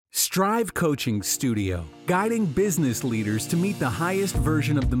Strive Coaching Studio, guiding business leaders to meet the highest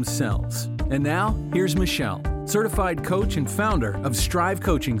version of themselves. And now, here's Michelle, certified coach and founder of Strive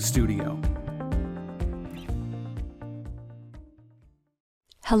Coaching Studio.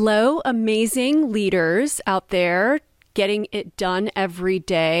 Hello, amazing leaders out there getting it done every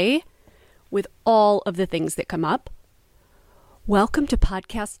day with all of the things that come up. Welcome to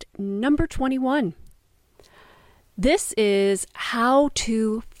podcast number 21. This is how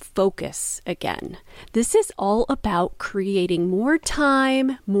to focus again. This is all about creating more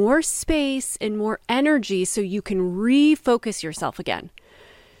time, more space, and more energy so you can refocus yourself again.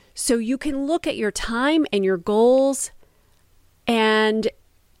 So you can look at your time and your goals and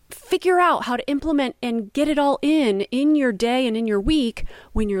figure out how to implement and get it all in your day and in your week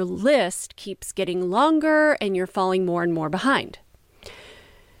when your list keeps getting longer and you're falling more and more behind.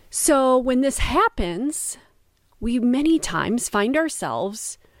 So when this happens, we many times find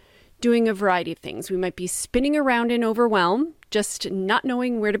ourselves doing a variety of things. We might be spinning around in overwhelm, just not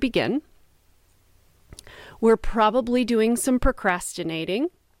knowing where to begin. We're probably doing some procrastinating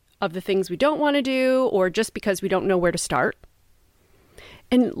of the things we don't want to do, or just because we don't know where to start.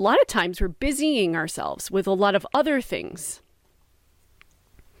 And a lot of times we're busying ourselves with a lot of other things.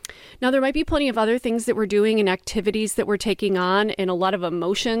 Now, there might be plenty of other things that we're doing and activities that we're taking on and a lot of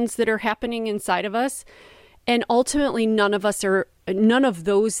emotions that are happening inside of us. And ultimately, none of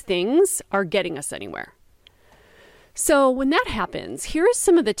those things are getting us anywhere. So when that happens, here are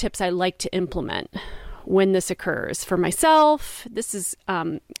some of the tips I like to implement when this occurs. For myself, this is,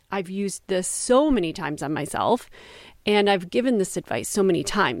 I've used this so many times on myself. And I've given this advice so many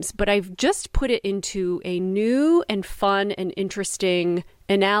times, but I've just put it into a new and fun and interesting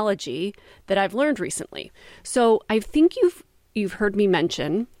analogy that I've learned recently. So I think you've heard me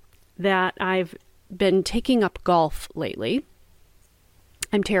mention that I've been taking up golf lately.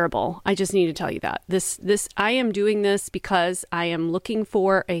 I'm terrible. I just need to tell you that. I am doing this because I am looking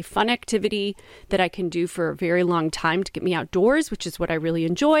for a fun activity that I can do for a very long time to get me outdoors, which is what I really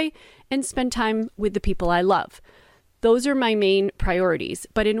enjoy, and spend time with the people I love. Those are my main priorities.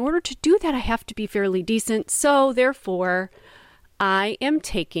 But in order to do that, I have to be fairly decent. So therefore, I am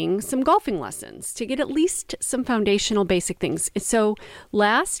taking some golfing lessons to get at least some foundational basic things. So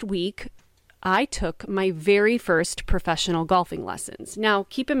last week, I took my very first professional golfing lessons. Now,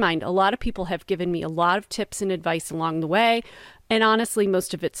 keep in mind, a lot of people have given me a lot of tips and advice along the way. And honestly,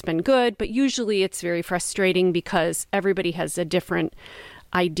 most of it's been good, but usually it's very frustrating because everybody has a different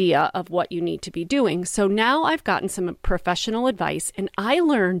idea of what you need to be doing. So now I've gotten some professional advice and I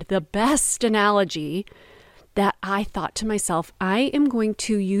learned the best analogy that I thought to myself, I am going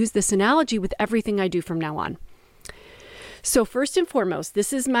to use this analogy with everything I do from now on. So first and foremost,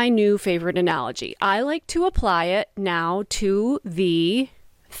 this is my new favorite analogy. I like to apply it now to the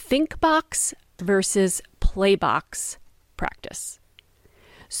think box versus play box practice.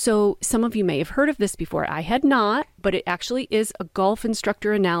 So some of you may have heard of this before. I had not, but it actually is a golf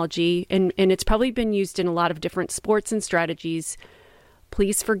instructor analogy, and it's probably been used in a lot of different sports and strategies.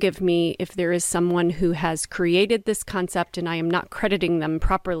 Please forgive me if there is someone who has created this concept and I am not crediting them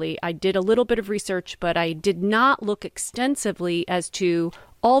properly. I did a little bit of research, but I did not look extensively as to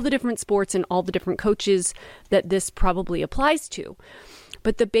all the different sports and all the different coaches that this probably applies to.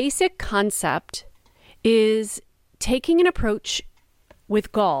 But the basic concept is taking an approach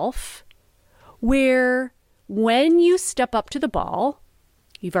with golf where when you step up to the ball,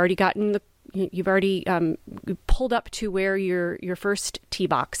 you've already pulled up to where your first tee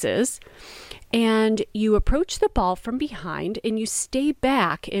box is, and you approach the ball from behind and you stay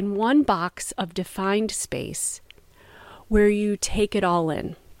back in one box of defined space where you take it all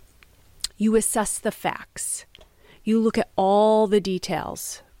in. You assess the facts. You look at all the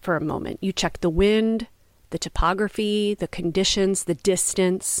details for a moment. You check the wind, the topography, the conditions, the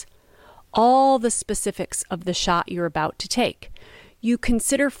distance, all the specifics of the shot you're about to take. You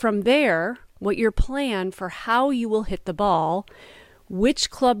consider from there what your plan for how you will hit the ball, which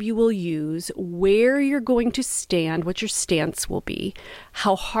club you will use, where you're going to stand, what your stance will be,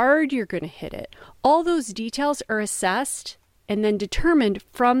 how hard you're going to hit it. All those details are assessed and then determined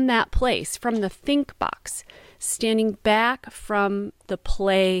from that place, from the think box, standing back from the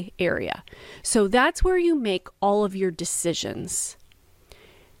play area. So that's where you make all of your decisions.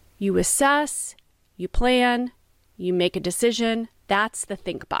 You assess, you plan, you make a decision. That's the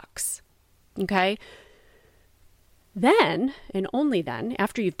think box. Okay? Then, and only then,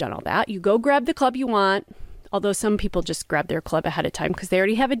 after you've done all that, you go grab the club you want. Although some people just grab their club ahead of time because they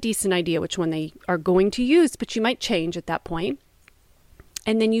already have a decent idea which one they are going to use, but you might change at that point.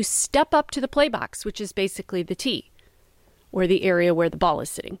 And then you step up to the play box, which is basically the tee or the area where the ball is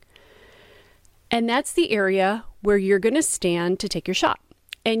sitting. And that's the area where you're going to stand to take your shot.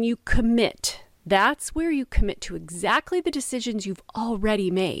 And you commit. That's where you commit to exactly the decisions you've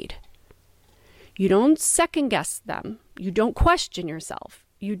already made. You don't second guess them. You don't question yourself.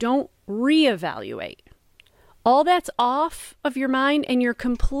 You don't reevaluate. All that's off of your mind and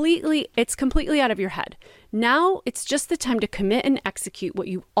it's completely out of your head. Now it's just the time to commit and execute what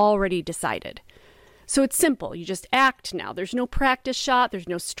you've already decided. So it's simple. You just act now. There's no practice shot. There's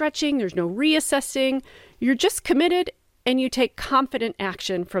no stretching. There's no reassessing. You're just committed and you take confident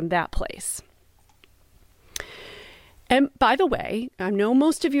action from that place. And by the way, I know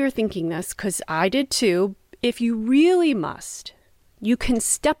most of you are thinking this because I did too. If you really must, you can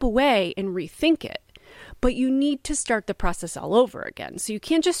step away and rethink it, but you need to start the process all over again. So you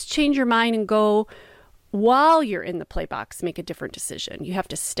can't just change your mind and go while you're in the play box, make a different decision. You have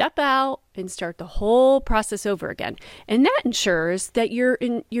to step out and start the whole process over again. And that ensures that you're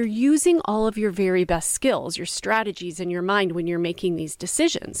using all of your very best skills, your strategies in your mind when you're making these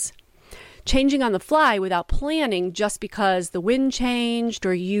decisions. Changing on the fly without planning just because the wind changed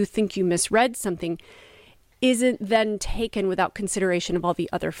or you think you misread something isn't then taken without consideration of all the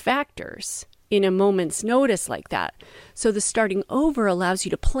other factors in a moment's notice like that. So the starting over allows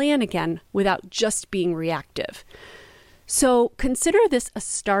you to plan again without just being reactive. So consider this a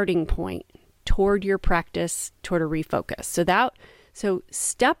starting point toward your practice, toward a refocus. So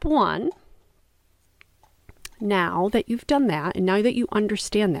step one, now that you've done that and now that you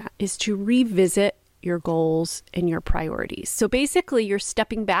understand that, is to revisit your goals and your priorities. So basically you're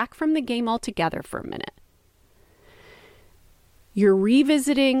stepping back from the game altogether for a minute. You're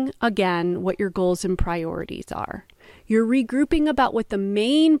revisiting again what your goals and priorities are. You're regrouping about what the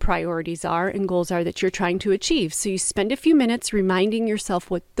main priorities are and goals are that you're trying to achieve. So you spend a few minutes reminding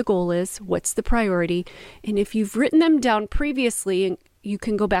yourself what the goal is, what's the priority, and if you've written them down previously, you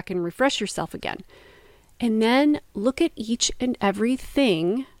can go back and refresh yourself again. And then look at each and every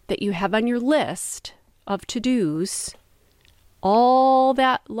thing that you have on your list of to-dos, all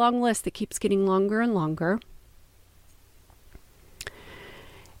that long list that keeps getting longer and longer.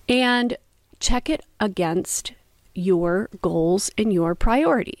 And check it against your goals and your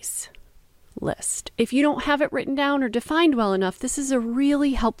priorities list. If you don't have it written down or defined well enough, this is a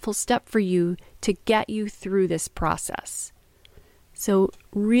really helpful step for you to get you through this process. So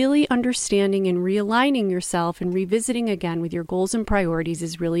really understanding and realigning yourself and revisiting again with your goals and priorities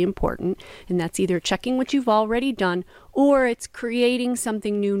is really important. And that's either checking what you've already done or it's creating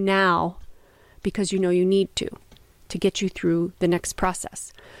something new now because you know you need to get you through the next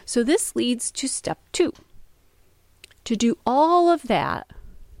process. So this leads to step 2. To do all of that,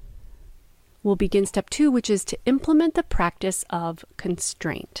 we'll begin step 2, which is to implement the practice of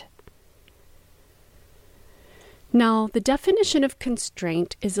constraint. Now, the definition of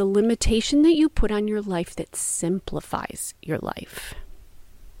constraint is a limitation that you put on your life that simplifies your life.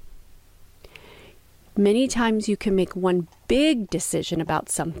 Many times you can make one big decision about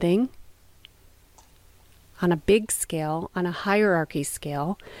something on a big scale, on a hierarchy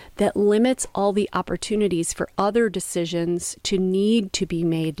scale, that limits all the opportunities for other decisions to need to be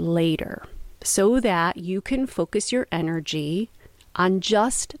made later, so that you can focus your energy on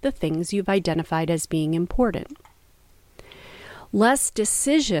just the things you've identified as being important. Less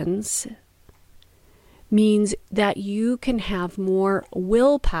decisions means that you can have more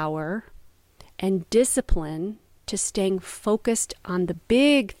willpower and discipline to staying focused on the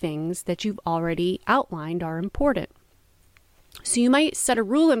big things that you've already outlined are important. So you might set a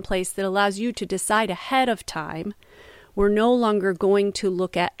rule in place that allows you to decide ahead of time, we're no longer going to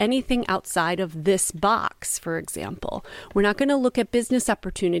look at anything outside of this box, for example. We're not going to look at business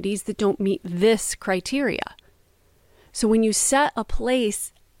opportunities that don't meet this criteria. So when you set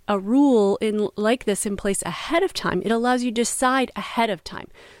a rule like this in place ahead of time, it allows you to decide ahead of time.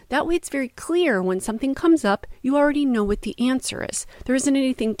 That way it's very clear when something comes up, you already know what the answer is. There isn't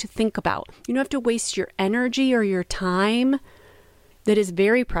anything to think about. You don't have to waste your energy or your time, that is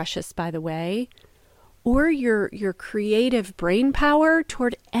very precious, by the way, or your creative brain power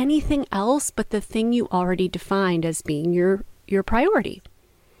toward anything else but the thing you already defined as being your priority.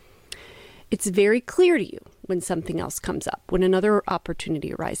 It's very clear to you when something else comes up, when another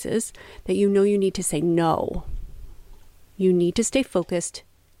opportunity arises, that you know you need to say no. You need to stay focused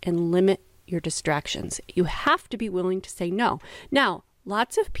and limit your distractions. You have to be willing to say no. Now,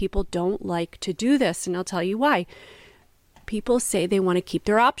 lots of people don't like to do this, and I'll tell you why. People say they want to keep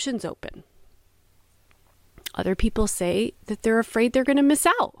their options open. Other people say that they're afraid they're going to miss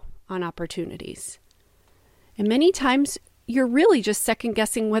out on opportunities. And many times, you're really just second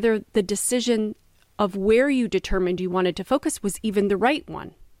guessing whether the decision of where you determined you wanted to focus was even the right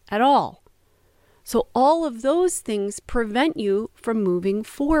one at all. So all of those things prevent you from moving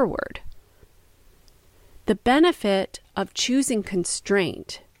forward. The benefit of choosing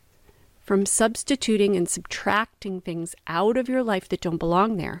constraint, from substituting and subtracting things out of your life that don't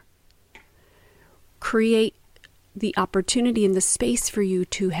belong there, create the opportunity and the space for you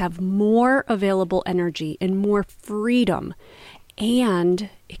to have more available energy and more freedom. And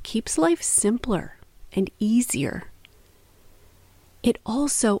it keeps life simpler and easier. It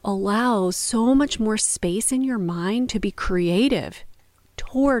also allows so much more space in your mind to be creative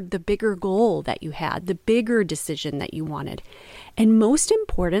toward the bigger goal that you had, the bigger decision that you wanted. And most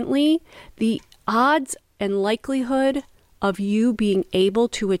importantly, the odds and likelihood of you being able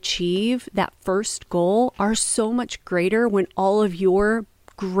to achieve that first goal are so much greater when all of your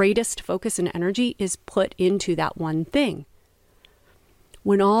greatest focus and energy is put into that one thing.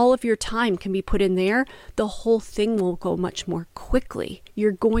 When all of your time can be put in there, the whole thing will go much more quickly.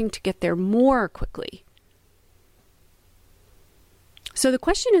 You're going to get there more quickly. So the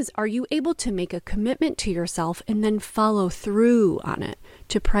question is, are you able to make a commitment to yourself and then follow through on it,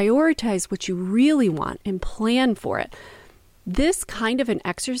 to prioritize what you really want and plan for it? This kind of an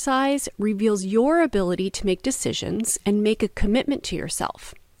exercise reveals your ability to make decisions and make a commitment to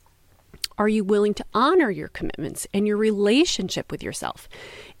yourself. Are you willing to honor your commitments and your relationship with yourself?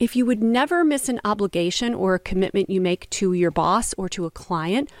 If you would never miss an obligation or a commitment you make to your boss or to a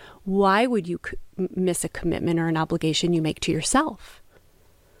client, why would you miss a commitment or an obligation you make to yourself?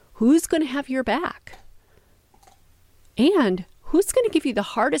 Who's going to have your back? And who's going to give you the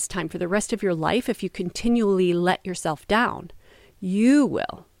hardest time for the rest of your life if you continually let yourself down? You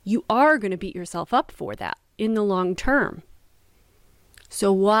will. You are going to beat yourself up for that in the long term.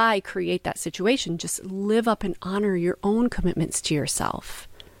 So why create that situation? Just live up and honor your own commitments to yourself.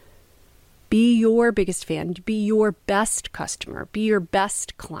 Be your biggest fan. Be your best customer. Be your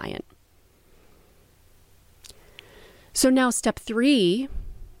best client. So now step 3,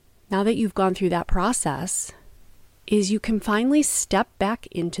 now that you've gone through that process, is you can finally step back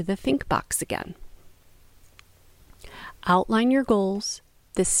into the think box again. Outline your goals,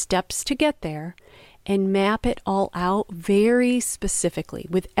 the steps to get there, and map it all out very specifically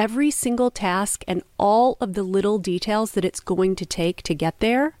with every single task and all of the little details that it's going to take to get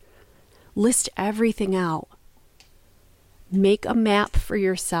there. List everything out. Make a map for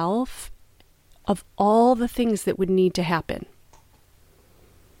yourself of all the things that would need to happen.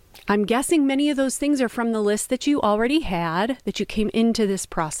 I'm guessing many of those things are from the list that you already had, that you came into this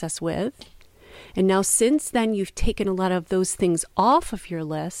process with. And now since then, you've taken a lot of those things off of your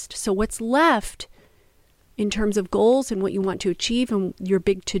list. So what's left in terms of goals and what you want to achieve and your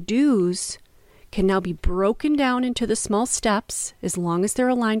big to-dos can now be broken down into the small steps as long as they're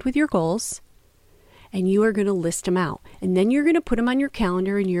aligned with your goals. And you are going to list them out. And then you're going to put them on your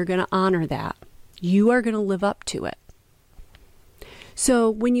calendar and you're going to honor that. You are going to live up to it. So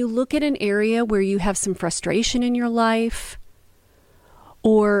when you look at an area where you have some frustration in your life,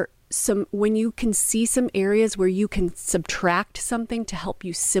 or when you can see some areas where you can subtract something to help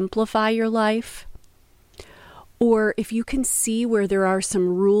you simplify your life, or if you can see where there are some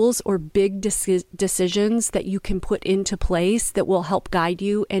rules or big decisions that you can put into place that will help guide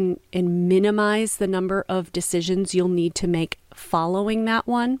you and minimize the number of decisions you'll need to make following that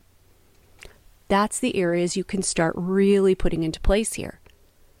one, that's the areas you can start really putting into place here.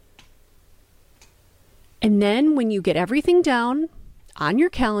 And then when you get everything down on your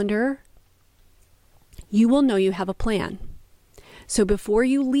calendar, you will know you have a plan. So before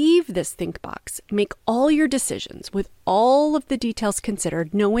you leave this think box, make all your decisions with all of the details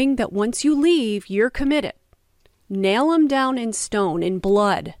considered, knowing that once you leave, you're committed. Nail them down in stone, in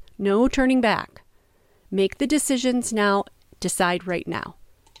blood, no turning back. Make the decisions now, decide right now,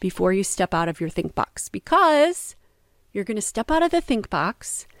 before you step out of your think box, because you're going to step out of the think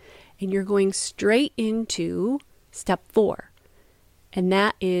box and you're going straight into step 4. And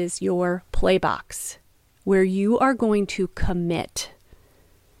that is your play box, where you are going to commit.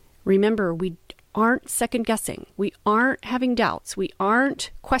 Remember, we aren't second guessing. We aren't having doubts. We aren't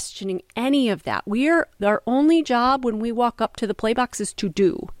questioning any of that. Our only job when we walk up to the play box is to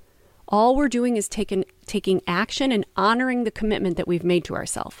do. All we're doing is taking action and honoring the commitment that we've made to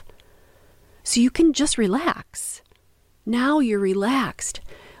ourselves. So you can just relax. Now you're relaxed.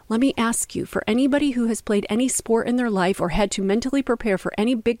 Let me ask you, for anybody who has played any sport in their life or had to mentally prepare for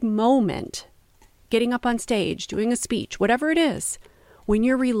any big moment, getting up on stage, doing a speech, whatever it is, when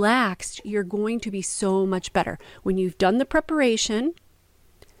you're relaxed, you're going to be so much better. When you've done the preparation,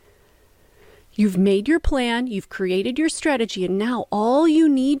 you've made your plan, you've created your strategy, and now all you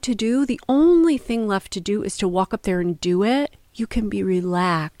need to do, the only thing left to do is to walk up there and do it. You can be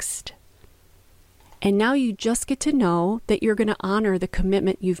relaxed. And now you just get to know that you're going to honor the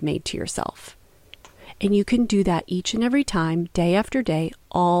commitment you've made to yourself. And you can do that each and every time, day after day,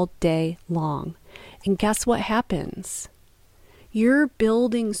 all day long. And guess what happens? You're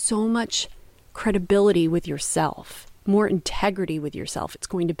building so much credibility with yourself, more integrity with yourself. It's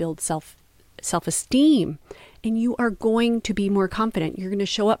going to build self-esteem, and you are going to be more confident. You're going to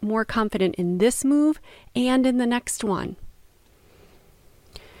show up more confident in this move and in the next one.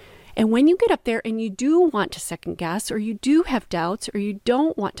 And when you get up there and you do want to second guess, or you do have doubts, or you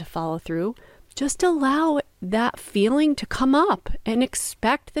don't want to follow through, just allow that feeling to come up and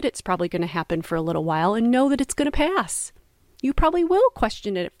expect that it's probably going to happen for a little while and know that it's going to pass. You probably will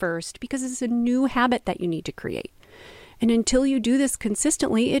question it at first because it's a new habit that you need to create. And until you do this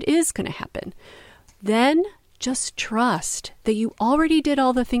consistently, it is going to happen. Then just trust that you already did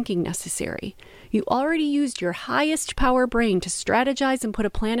all the thinking necessary. You already used your highest power brain to strategize and put a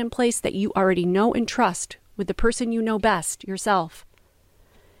plan in place that you already know and trust with the person you know best, yourself.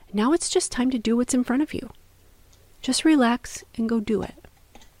 Now it's just time to do what's in front of you. Just relax and go do it.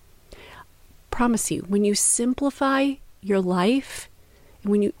 Promise you, when you simplify your life,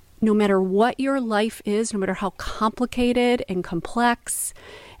 and when you, no matter what your life is, no matter how complicated and complex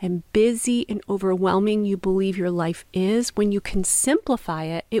and busy and overwhelming you believe your life is, when you can simplify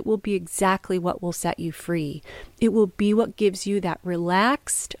it, it will be exactly what will set you free. It will be what gives you that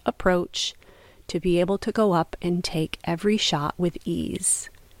relaxed approach to be able to go up and take every shot with ease.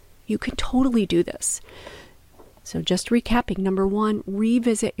 You can totally do this. So just recapping, number 1,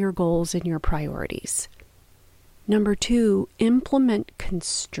 revisit your goals and your priorities. Number 2, implement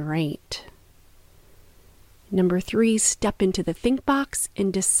constraint. Number 3, step into the think box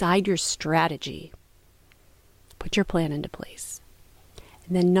and decide your strategy. Put your plan into place.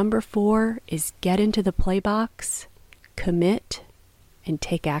 And then number 4 is get into the play box, commit, and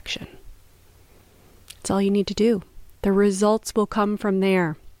take action. That's all you need to do. The results will come from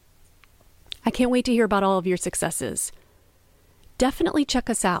there. I can't wait to hear about all of your successes. Definitely check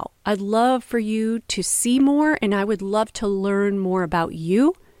us out. I'd love for you to see more, and I would love to learn more about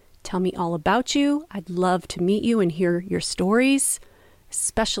you. Tell me all about you. I'd love to meet you and hear your stories,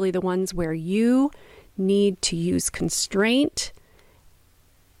 especially the ones where you need to use constraint.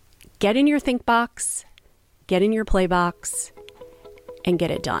 Get in your think box, get in your play box, and get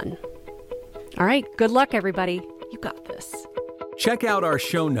it done. All right, good luck, everybody. You got this. Check out our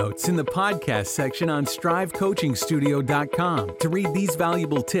show notes in the podcast section on StriveCoachingStudio.com to read these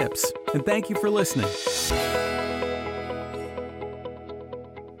valuable tips. And thank you for listening.